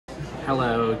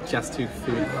Hello, Just to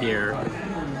Food here.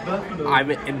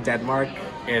 I'm in Denmark,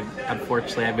 and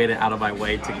unfortunately I made it out of my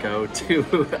way to go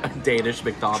to a Danish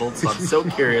McDonald's, so I'm so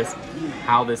curious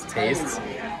how this tastes.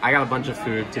 I got a bunch of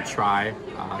food to try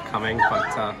coming,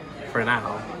 but for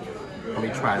now, let me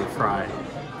try the fry.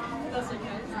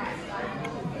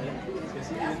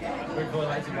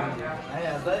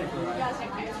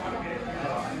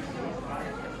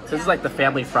 So this is like the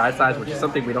family fry size, which is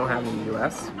something we don't have in the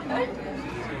US.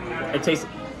 It tastes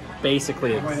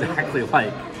basically exactly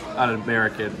like an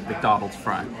American McDonald's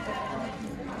fry.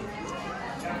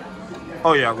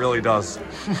 Oh yeah, it really does.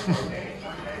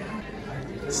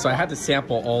 So I had to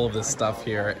sample all of this stuff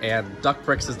here, and Duck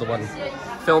Bricks is the one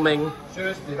filming.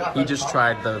 He just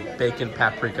tried the bacon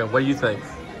paprika. What do you think?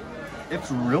 It's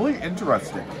really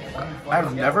interesting.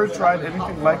 I've never tried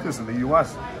anything like this in the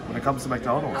US when it comes to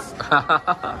McDonald's.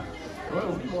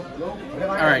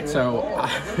 Alright, so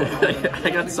I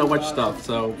got so much stuff.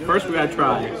 So first we gotta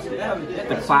try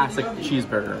the classic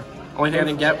cheeseburger. Only thing I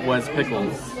didn't get was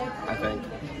pickles, I think.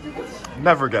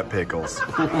 Never get pickles.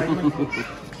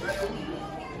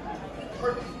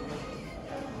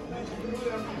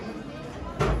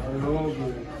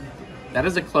 That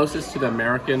is the closest to the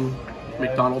American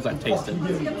McDonald's I've tasted.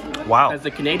 Wow. As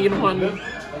the Canadian one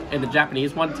and the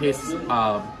Japanese one tastes,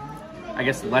 I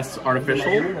guess, less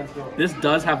artificial. This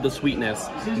does have the sweetness.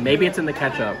 Maybe it's in the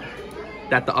ketchup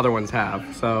that the other ones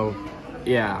have. So,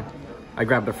 yeah. I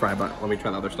grabbed a fry, but let me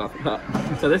try the other stuff.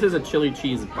 So this is a chili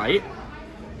cheese bite.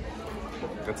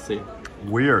 Let's see.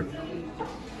 Weird.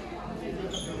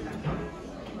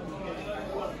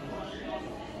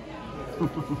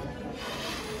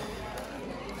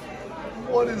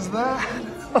 What is that?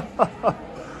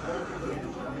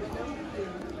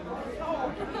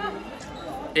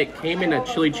 It came in a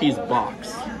chili cheese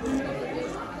box,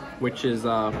 which is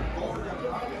a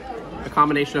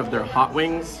combination of their hot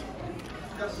wings,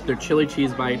 their chili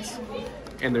cheese bites,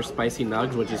 and their spicy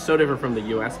nugs, which is so different from the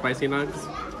US spicy nugs.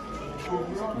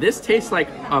 This tastes like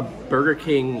a Burger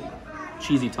King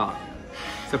cheesy top,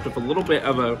 except with a little bit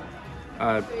of a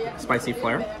spicy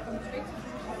flair.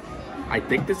 I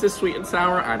think this is sweet and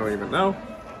sour. I don't even know.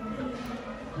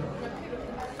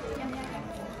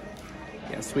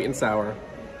 Yeah, sweet and sour.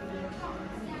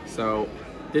 So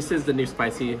this is the new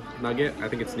spicy nugget. I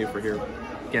think it's new for here.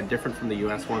 Again, different from the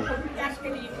US one.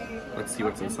 Let's see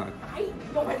what's inside.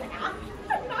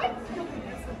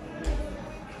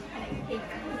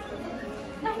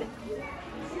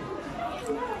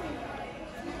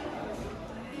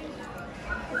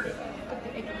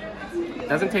 It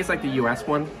doesn't taste like the US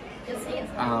one.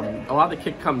 A lot of the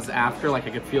kick comes after, like I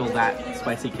could feel that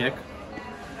spicy kick.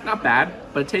 Not bad,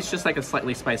 but it tastes just like a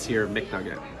slightly spicier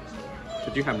McNugget.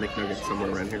 So do have McNuggets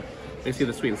somewhere around here. You see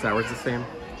the sweet and sour is the same.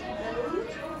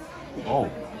 Oh.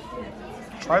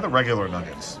 Try the regular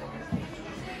nuggets.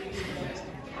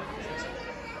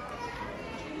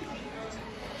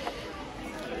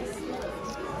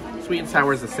 Sweet and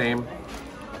sour is the same.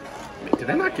 Wait, did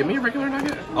they not give me a regular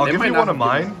nugget? I'll give you one of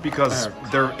mine because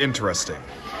they're interesting.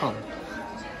 Oh.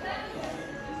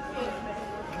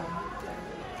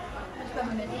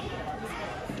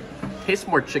 Tastes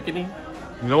more chickeny.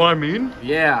 You know what I mean?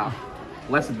 Yeah.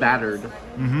 Less battered.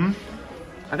 Mm-hmm.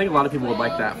 I think a lot of people would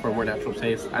like that for a more natural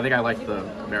taste. I think I like the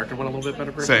American one a little bit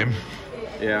better. Same.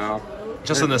 Yeah.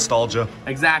 Just a nostalgia.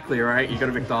 Exactly, right? You go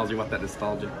to McDonald's, you want that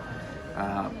nostalgia.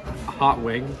 A hot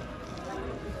wing.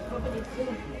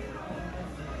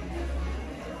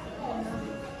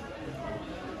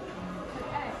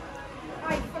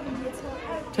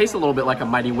 Tastes a little bit like a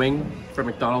Mighty Wing from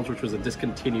McDonald's, which was a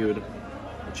discontinued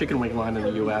chicken wing line in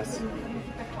the US.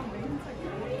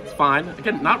 It's fine.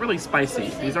 Again, not really spicy.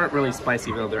 These aren't really spicy,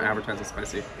 even though they're advertised as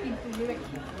spicy.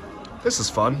 This is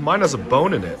fun. Mine has a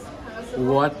bone in it.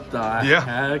 What the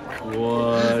heck?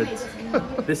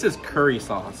 What? This is curry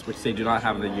sauce, which they do not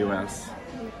have in the US.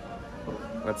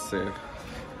 Let's see.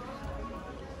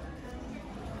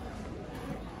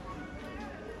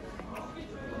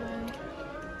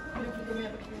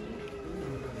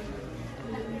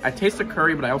 I taste the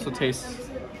curry, but I also taste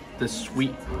the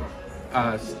sweet,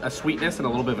 a sweetness and a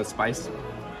little bit of a spice.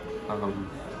 I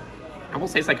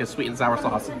almost taste like a sweet and sour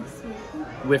sauce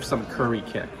with some curry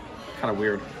kick. Kind of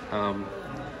weird.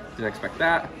 Didn't expect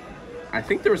that. I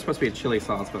think there was supposed to be a chili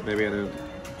sauce, but maybe I didn't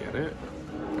get it.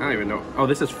 I don't even know. Oh,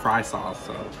 this is fry sauce,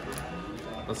 so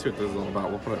let's see what this is all about.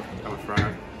 We'll put it on a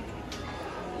fry.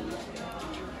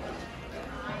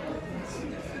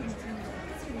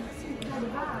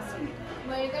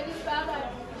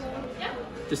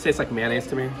 Just tastes like mayonnaise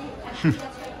to me.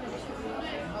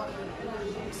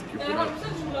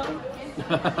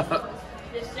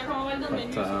 But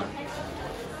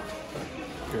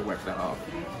here, wipe that off.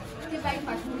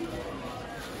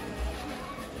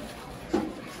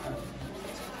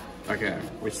 Okay,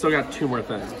 we still got 2 more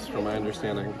things from my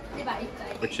understanding,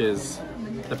 which is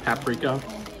the paprika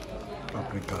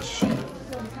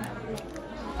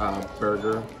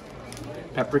burger,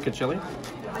 paprika chili.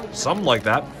 Something like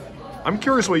that. I'm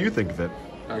curious what you think of it.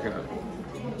 Okay.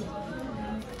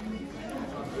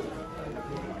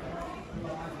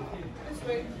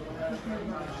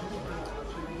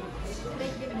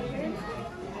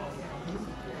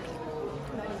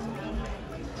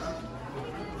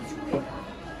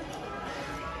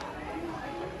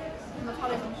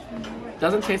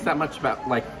 Doesn't taste that much about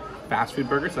like fast food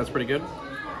burgers, so that's pretty good.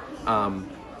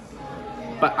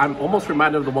 But I'm almost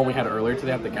reminded of the one we had earlier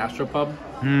today at the gastropub,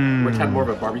 which had more of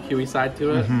a barbecue-y side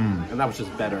to it, and that was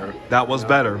just better. That was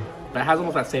better. But it has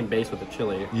almost that same base with the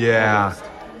chili. Yeah. So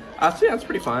yeah, that's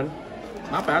pretty fine.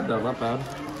 Not bad though, not bad.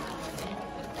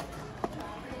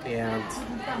 And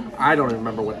I don't even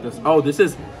remember what this. Oh, this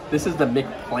is the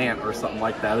McPlant or something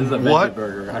like that. This is a veggie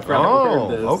burger. I forgot to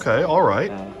order this. Okay, all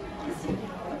right.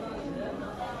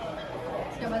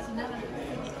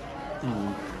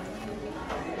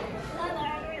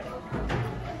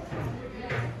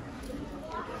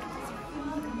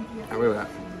 How are we with that?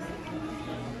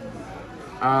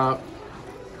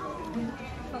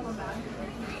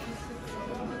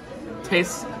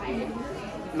 Tastes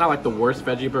not like the worst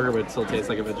veggie burger, but it still tastes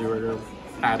like a veggie burger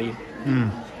patty.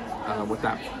 With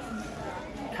that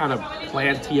kind of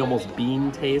planty, almost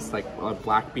bean taste, like a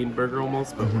black bean burger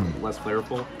almost, but less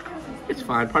flavorful. It's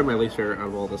fine. Probably my least favorite out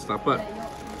of all this stuff. But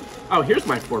oh, here's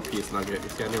my 4-piece nugget. You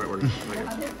see, I knew I ordered a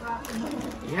nugget.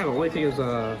 Yeah, the only thing is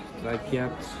that I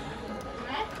get.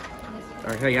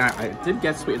 Okay, yeah, I did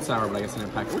get sweet and sour, but I guess I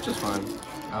didn't pack it, which is fine.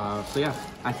 So yeah,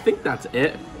 I think that's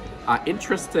it.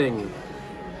 Interesting.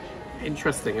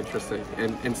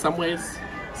 In some ways,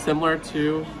 similar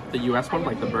to the US one,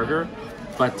 like the burger,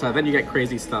 but then you get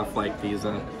crazy stuff like these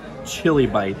chili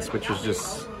bites, which is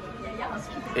just,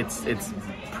 it's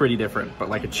pretty different, but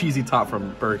like a cheesy top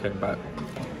from Burger King. But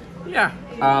yeah,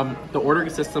 the ordering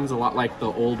system's a lot like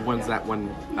the old ones that when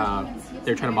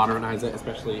they're trying to modernize it,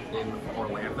 especially in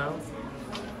Orlando.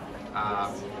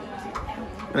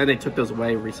 And then they took those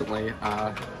away recently.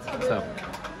 So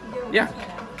yeah,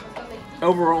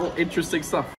 overall interesting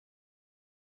stuff.